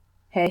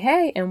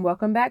Hey, and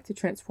welcome back to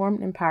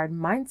Transformed Empowered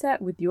Mindset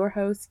with your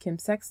host, Kim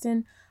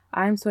Sexton.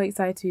 I'm so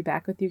excited to be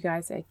back with you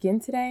guys again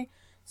today.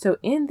 So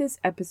in this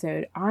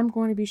episode, I'm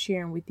going to be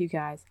sharing with you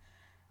guys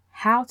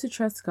how to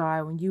trust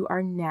God when you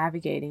are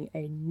navigating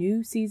a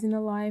new season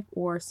of life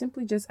or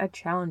simply just a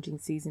challenging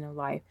season of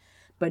life,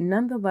 but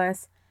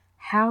nonetheless,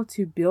 how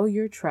to build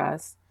your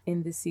trust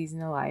in this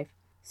season of life.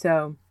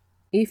 So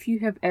if you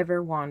have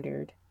ever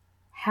wondered,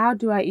 how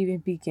do I even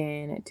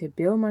begin to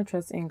build my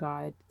trust in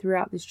God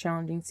throughout this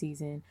challenging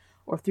season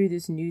or through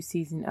this new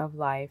season of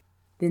life?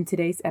 Then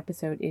today's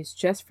episode is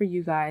just for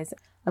you guys.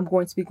 I'm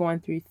going to be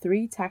going through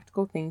 3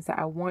 tactical things that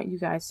I want you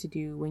guys to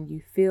do when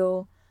you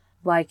feel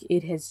like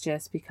it has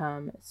just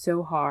become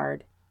so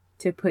hard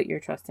to put your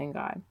trust in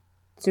God.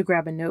 So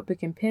grab a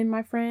notebook and pen,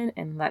 my friend,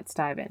 and let's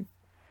dive in.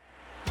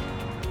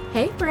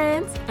 Hey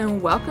friends,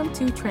 and welcome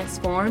to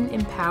Transformed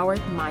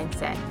Empowered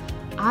Mindset.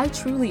 I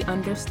truly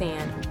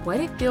understand what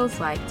it feels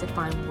like to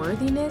find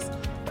worthiness,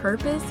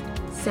 purpose,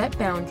 set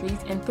boundaries,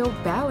 and feel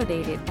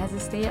validated as a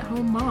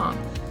stay-at-home mom.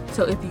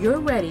 So if you're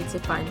ready to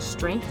find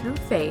strength through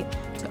faith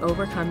to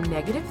overcome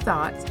negative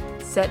thoughts,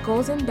 set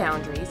goals and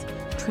boundaries,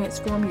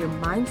 transform your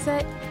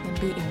mindset,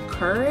 and be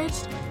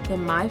encouraged,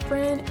 then my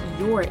friend,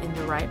 you're in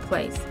the right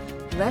place.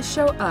 Let's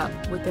show up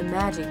with the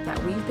magic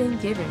that we've been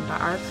given by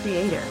our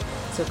Creator.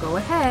 So go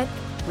ahead,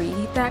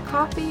 reheat that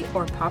coffee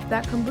or pop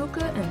that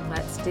kombucha and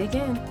let's dig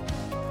in.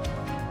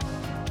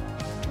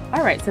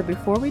 All right, so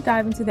before we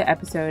dive into the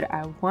episode,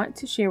 I want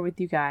to share with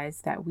you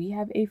guys that we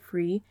have a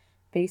free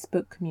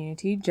Facebook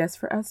community just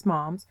for us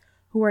moms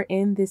who are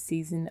in this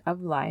season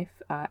of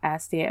life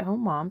as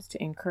stay-at-home moms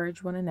to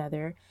encourage one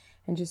another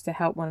and just to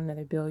help one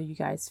another build you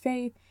guys'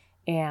 faith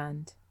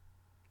and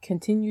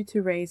continue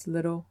to raise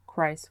little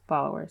Christ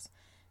followers.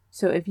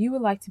 So if you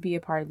would like to be a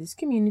part of this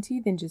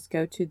community, then just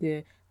go to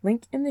the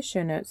link in the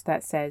show notes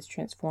that says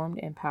Transformed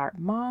Empowered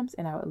Moms,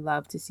 and I would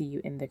love to see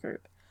you in the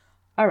group.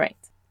 All right.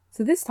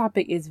 So this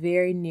topic is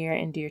very near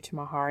and dear to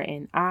my heart,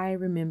 and I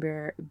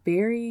remember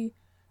very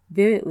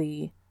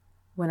vividly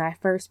when I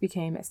first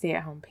became a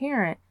stay-at-home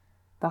parent,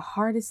 the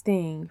hardest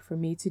thing for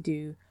me to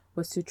do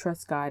was to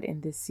trust God in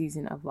this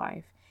season of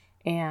life.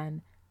 And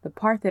the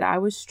part that I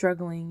was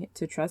struggling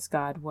to trust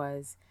God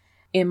was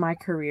in my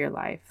career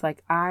life.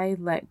 Like I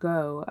let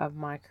go of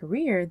my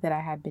career that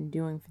I had been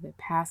doing for the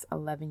past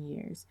 11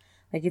 years.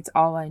 Like it's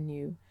all I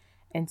knew.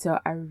 And so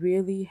I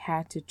really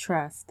had to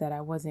trust that I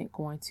wasn't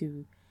going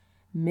to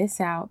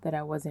miss out, that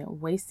I wasn't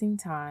wasting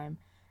time,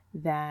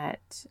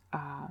 that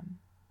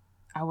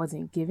I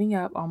wasn't giving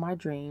up on my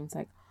dreams,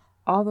 like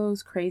all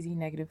those crazy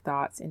negative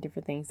thoughts and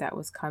different things that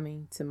was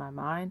coming to my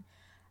mind.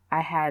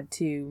 I had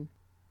to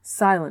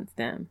silence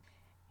them,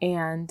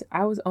 and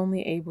I was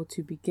only able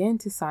to begin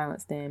to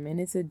silence them, and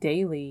it's a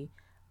daily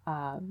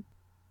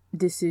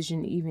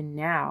decision even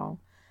now,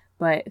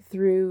 but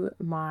through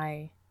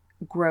my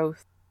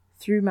growth,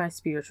 through my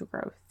spiritual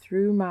growth,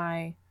 through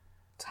my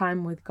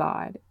time with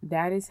God,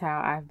 that is how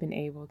I've been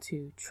able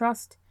to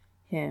trust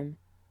Him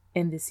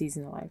in this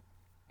season of life.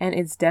 And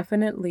it's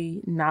definitely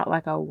not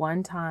like a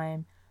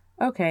one-time,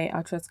 okay,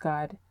 I'll trust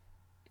God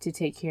to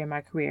take care of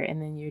my career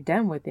and then you're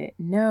done with it.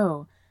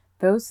 No,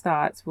 those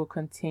thoughts will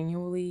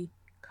continually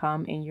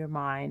come in your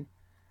mind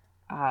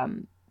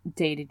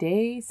day to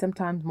day,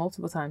 sometimes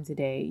multiple times a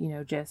day,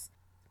 just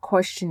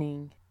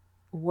questioning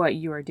what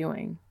you are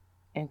doing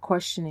and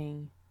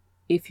questioning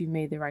if you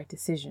made the right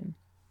decision.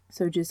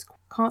 So just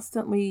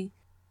constantly,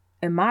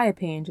 in my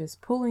opinion,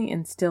 just pulling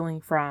and stealing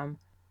from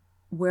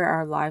where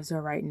our lives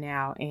are right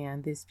now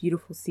and this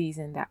beautiful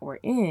season that we're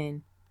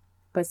in.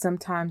 But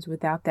sometimes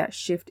without that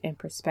shift in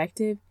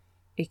perspective,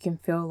 it can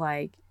feel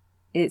like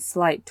it's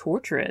like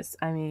torturous.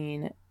 I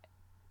mean,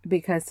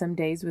 because some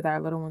days with our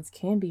little ones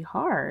can be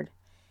hard.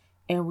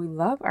 And we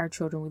love our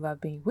children, we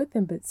love being with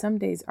them, but some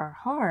days are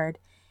hard.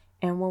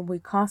 And when we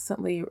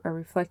constantly are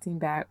reflecting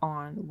back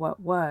on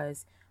what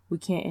was, we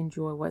can't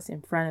enjoy what's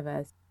in front of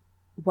us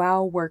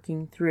while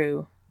working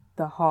through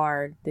the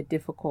hard, the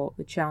difficult,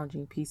 the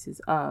challenging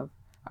pieces of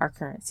our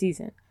current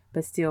season,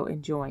 but still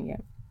enjoying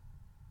it.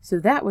 So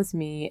that was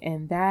me,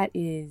 and that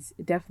is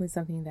definitely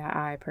something that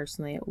I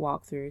personally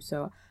walk through.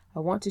 So I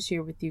want to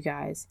share with you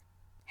guys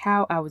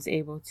how I was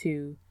able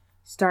to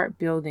start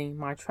building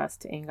my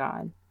trust in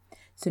God.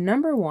 So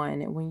number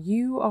one, when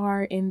you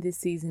are in this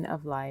season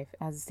of life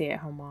as a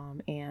stay-at-home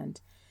mom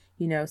and,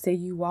 say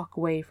you walk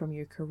away from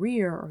your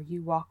career or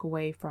you walk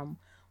away from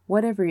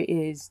whatever it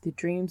is, the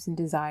dreams and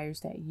desires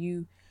that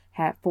you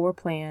had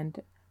pre-planned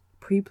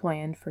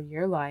for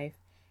your life,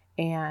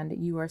 and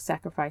you are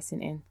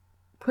sacrificing and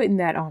putting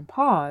that on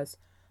pause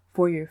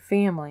for your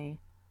family.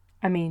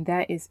 I mean,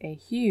 that is a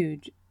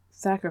huge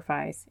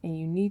sacrifice, and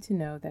you need to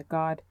know that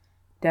God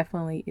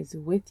definitely is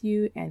with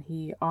you and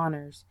He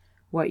honors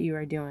what you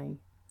are doing.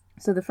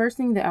 So the first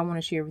thing that I want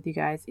to share with you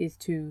guys is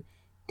to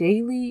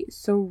daily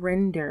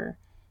surrender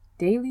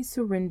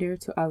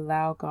to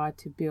allow God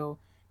to build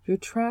your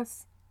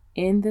trust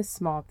in the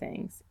small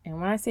things.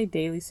 And when I say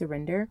daily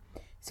surrender,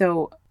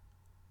 so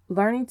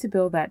learning to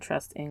build that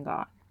trust in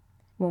God.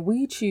 When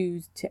we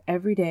choose to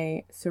every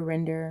day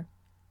surrender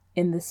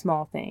in the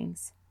small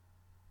things.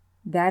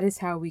 That is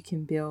how we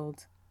can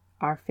build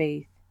our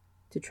faith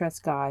to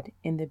trust God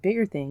in the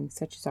bigger things,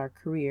 such as our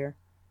career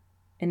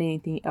and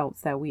anything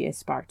else that we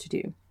aspire to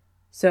do.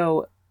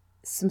 So,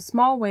 some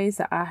small ways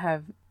that I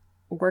have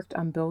worked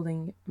on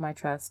building my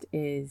trust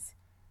is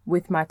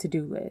with my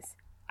to-do list.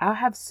 I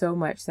have so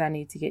much that I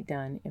need to get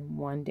done in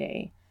one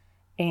day,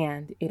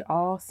 and it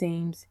all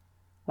seems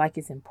like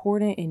it's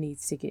important, it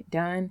needs to get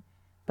done,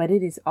 but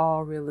it is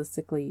all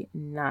realistically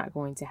not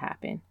going to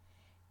happen.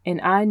 And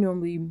I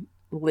normally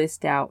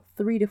list out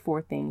 3 to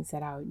 4 things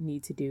that I would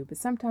need to do, but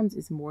sometimes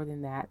it's more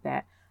than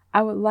that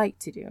I would like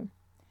to do.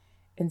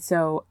 And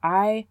so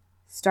I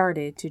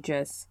started to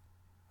just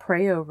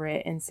pray over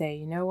it and say,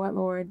 you know what,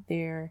 Lord,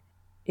 there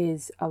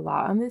is a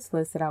lot on this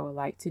list that I would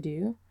like to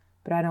do,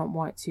 but I don't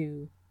want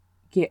to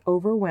get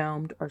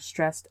overwhelmed or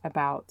stressed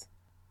about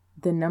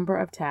the number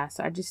of tasks.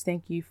 So I just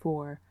thank you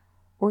for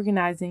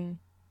organizing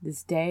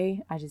this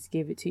day. I just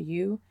give it to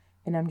you,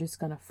 and I'm just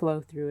going to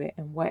flow through it.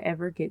 And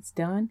whatever gets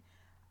done,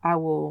 I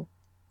will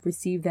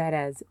receive that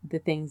as the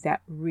things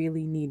that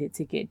really needed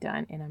to get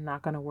done. And I'm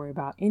not going to worry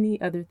about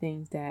any other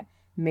things that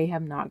may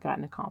have not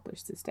gotten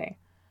accomplished this day.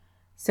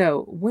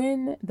 So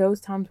when those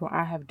times where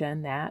I have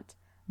done that,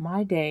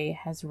 my day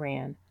has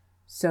ran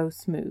so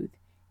smooth.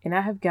 And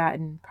I have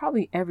gotten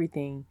probably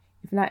everything,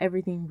 if not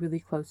everything, really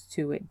close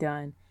to it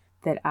done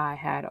that I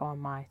had on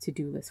my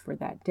to-do list for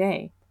that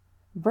day.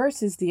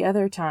 Versus the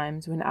other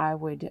times when I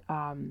would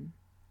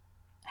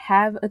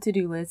have a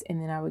to-do list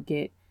and then I would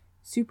get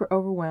super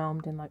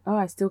overwhelmed and like, oh,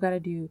 I still got to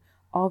do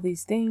all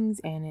these things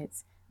and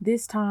it's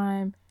this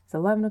time, it's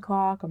 11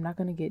 o'clock, I'm not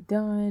going to get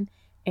done.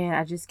 And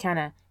I just kind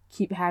of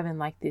keep having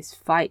like this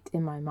fight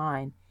in my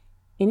mind.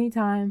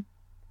 Anytime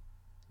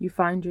you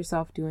find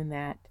yourself doing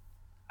that,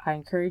 I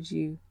encourage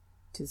you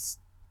to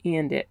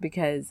end it,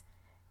 because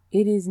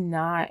it is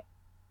not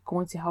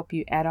going to help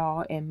you at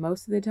all. And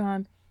most of the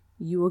time,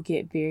 you will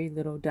get very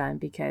little done,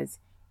 because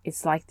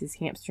it's like this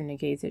hamster in a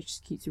cage that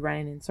just keeps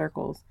running in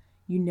circles.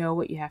 You know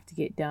what you have to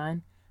get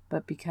done,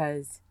 but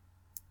because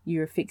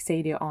you're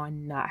fixated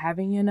on not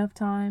having enough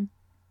time,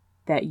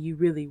 that you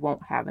really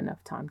won't have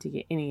enough time to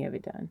get any of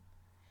it done.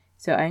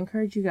 So I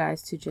encourage you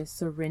guys to just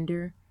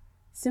surrender.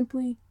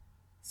 Simply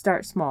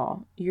start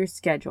small, your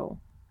schedule,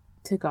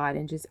 to God,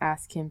 and just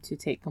ask Him to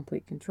take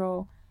complete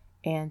control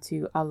and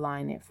to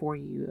align it for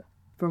you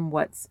from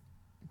what's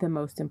the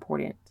most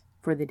important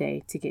for the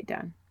day to get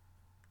done.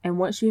 And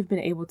once you've been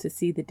able to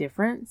see the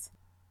difference,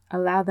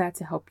 allow that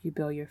to help you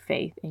build your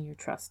faith and your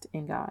trust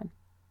in God.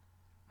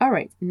 All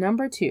right,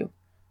 number 2,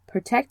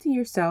 protecting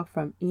yourself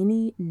from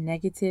any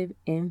negative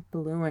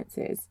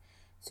influences.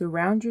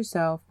 Surround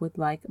yourself with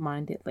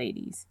like-minded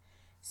ladies.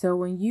 So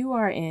when you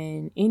are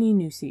in any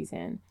new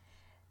season,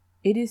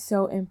 it is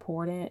so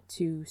important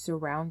to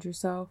surround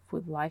yourself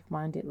with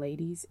like-minded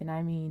ladies. And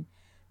I mean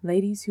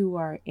ladies who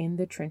are in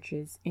the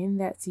trenches in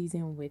that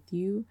season with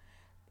you.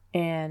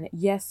 And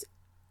yes,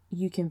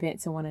 you can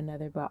vent to one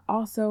another, but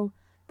also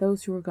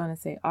those who are going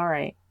to say, all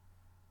right,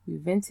 we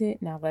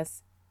vented, now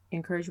let's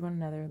encourage one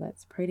another,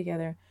 let's pray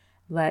together,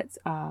 let's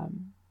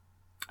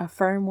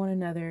affirm one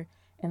another,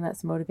 and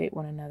let's motivate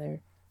one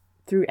another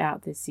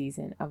throughout this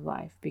season of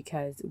life,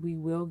 because we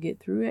will get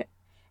through it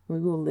and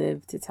we will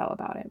live to tell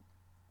about it.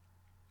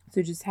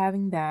 So just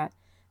having that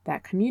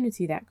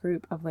community, that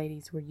group of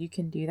ladies where you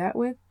can do that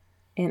with,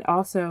 and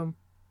also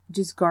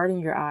just guarding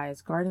your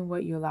eyes, guarding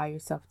what you allow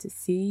yourself to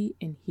see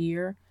and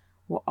hear,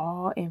 will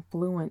all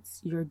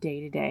influence your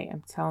day-to-day.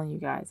 I'm telling you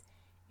guys,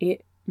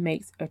 it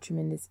makes a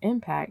tremendous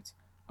impact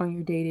on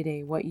your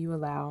day-to-day, what you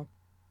allow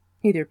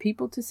either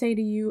people to say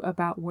to you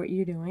about what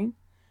you're doing,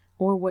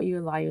 or what you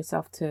allow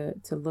yourself to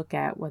look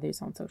at, whether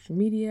it's on social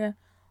media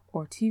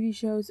or TV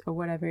shows or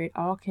whatever. It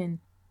all can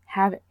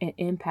have an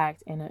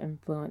impact and an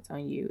influence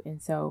on you. And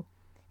so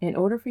in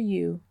order for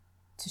you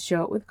to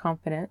show it with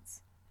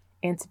confidence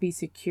and to be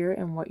secure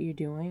in what you're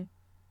doing,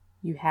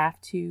 you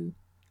have to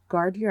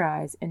guard your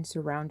eyes and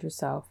surround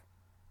yourself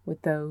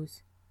with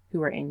those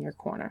who are in your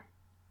corner.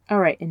 All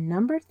right, and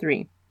number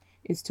 3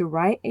 is to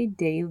write a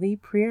daily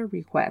prayer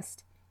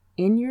request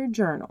in your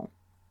journal.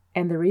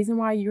 And the reason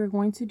why you're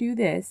going to do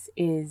this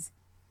is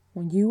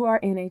when you are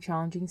in a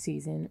challenging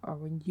season, or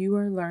when you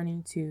are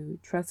learning to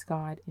trust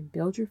God and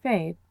build your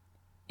faith,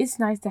 it's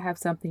nice to have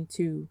something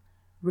to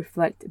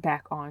reflect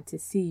back on, to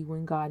see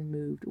when God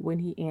moved, when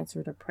He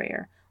answered a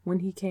prayer, when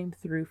He came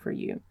through for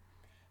you.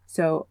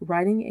 So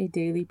writing a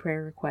daily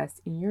prayer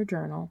request in your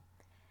journal,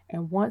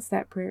 and once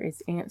that prayer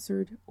is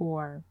answered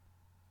or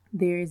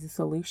there is a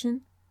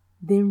solution,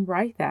 then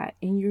write that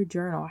in your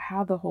journal,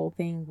 how the whole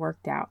thing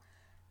worked out,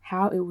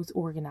 how it was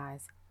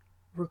organized.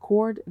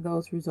 Record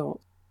those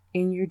results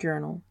in your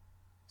journal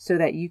so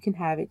that you can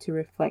have it to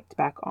reflect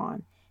back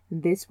on.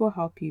 This will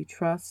help you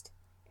trust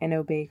and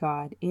obey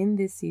God in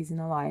this season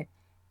of life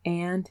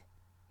and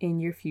in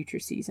your future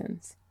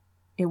seasons.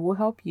 It will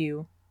help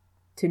you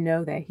to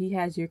know that He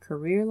has your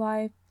career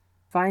life,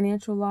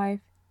 financial life,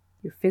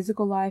 your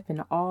physical life,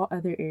 and all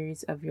other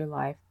areas of your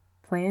life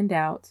planned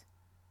out.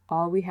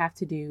 All we have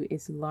to do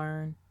is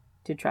learn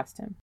to trust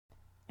Him.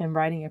 and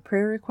writing a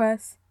prayer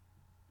request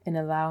and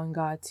allowing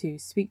God to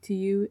speak to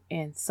you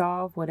and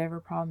solve whatever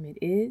problem it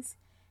is,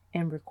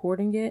 and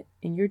recording it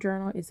in your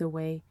journal is a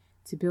way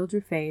to build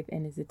your faith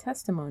and is a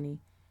testimony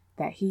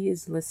that He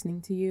is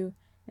listening to you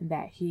and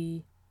that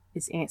He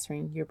is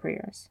answering your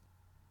prayers.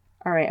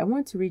 All right, I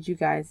want to read you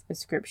guys a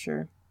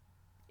scripture.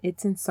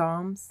 It's in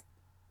Psalms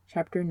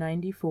chapter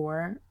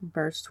 94,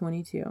 verse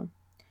 22,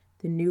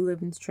 the New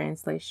Living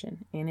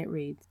Translation, and it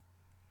reads,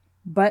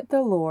 "But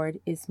the Lord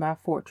is my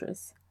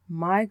fortress,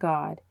 my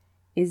God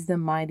is the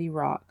mighty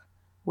rock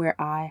where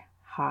I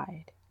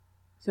hide."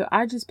 So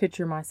I just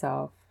picture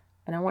myself,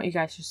 and I want you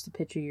guys just to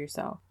picture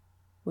yourself.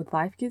 When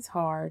life gets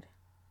hard,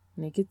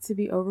 when it gets to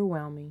be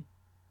overwhelming,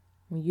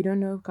 when you don't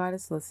know if God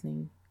is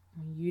listening,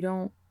 when you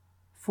don't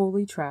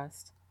fully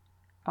trust,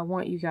 I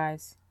want you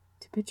guys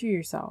to picture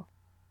yourself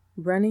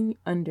running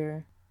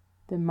under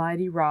the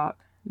mighty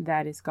rock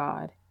that is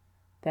God,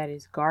 that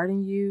is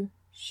guarding you,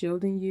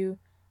 shielding you,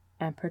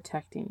 and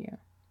protecting you.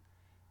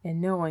 And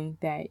knowing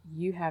that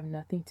you have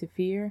nothing to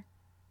fear,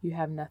 you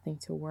have nothing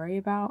to worry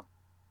about,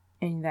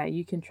 and that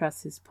you can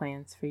trust His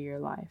plans for your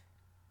life.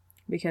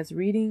 Because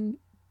reading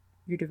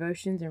your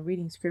devotions and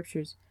reading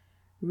scriptures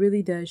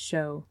really does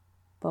show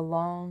the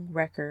long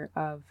record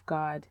of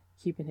God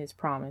keeping His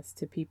promise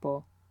to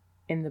people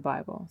in the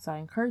Bible. So I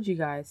encourage you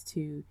guys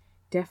to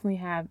definitely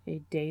have a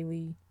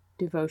daily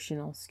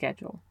devotional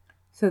schedule.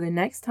 So the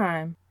next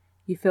time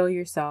you feel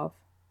yourself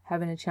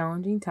having a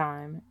challenging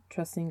time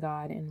trusting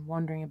God and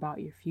wondering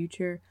about your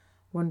future,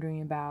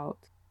 wondering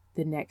about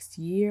the next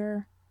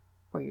year,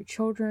 or your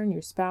children,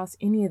 your spouse,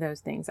 any of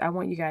those things, I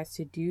want you guys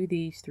to do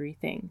these 3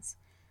 things.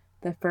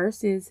 The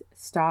first is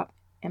stop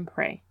and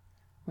pray.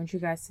 I want you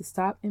guys to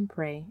stop and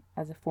pray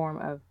as a form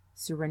of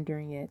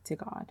surrendering it to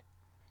God.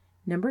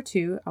 Number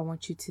 2, I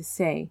want you to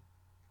say,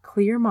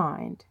 clear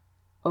mind,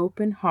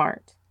 open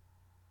heart,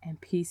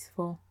 and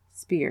peaceful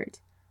spirit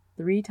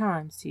 3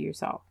 times to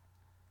yourself.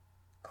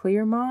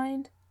 Clear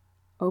mind,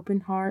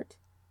 open heart,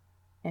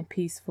 and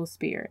peaceful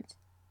spirit.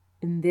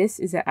 And this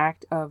is an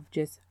act of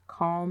just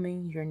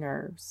calming your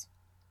nerves.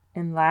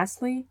 And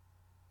lastly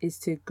is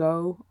to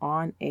go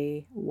on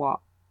a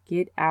walk.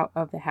 Get out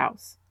of the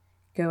house.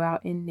 Go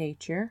out in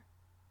nature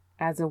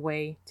as a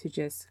way to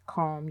just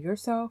calm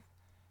yourself,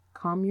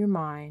 calm your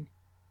mind,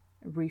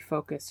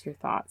 refocus your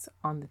thoughts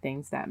on the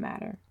things that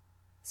matter.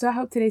 So I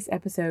hope today's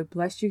episode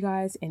blessed you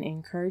guys and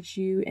encouraged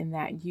you, and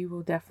that you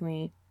will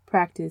definitely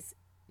practice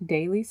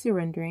daily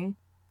surrendering,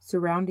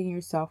 surrounding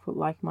yourself with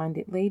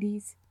like-minded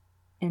ladies,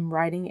 and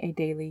writing a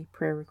daily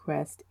prayer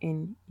request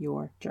in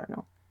your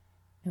journal.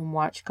 And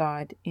watch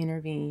God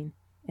intervene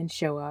and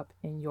show up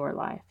in your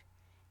life.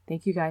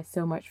 Thank you guys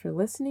so much for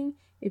listening.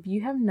 If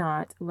you have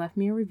not left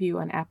me a review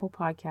on Apple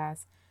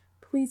Podcasts,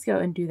 please go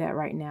and do that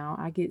right now.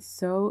 I get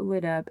so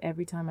lit up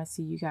every time I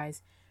see you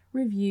guys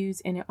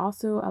reviews, and it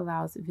also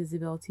allows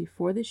visibility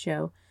for the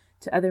show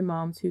to other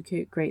moms who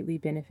could greatly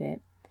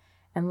benefit.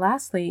 And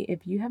lastly,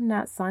 if you have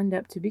not signed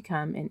up to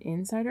become an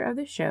insider of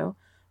the show,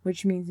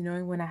 which means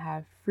knowing when I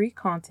have free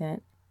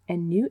content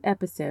and new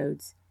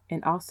episodes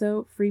and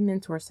also free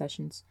mentor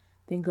sessions,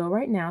 then go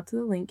right now to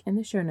the link in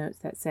the show notes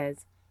that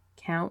says,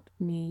 "Count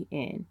me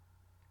in."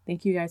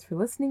 Thank you guys for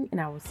listening,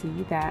 and I will see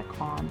you back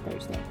on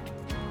Thursday.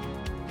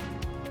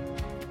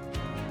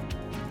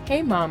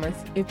 Hey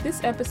mamas, if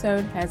this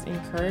episode has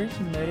encouraged,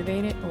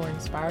 motivated, or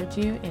inspired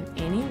you in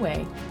any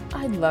way,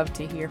 I'd love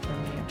to hear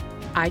from you.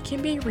 I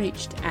can be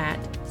reached at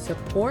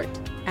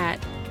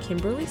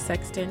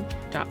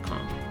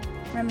support@KimberlySexton.com.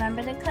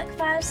 Remember to click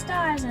 5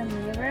 stars and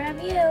leave a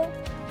review.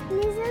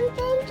 Please and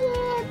thank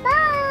you.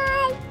 Bye.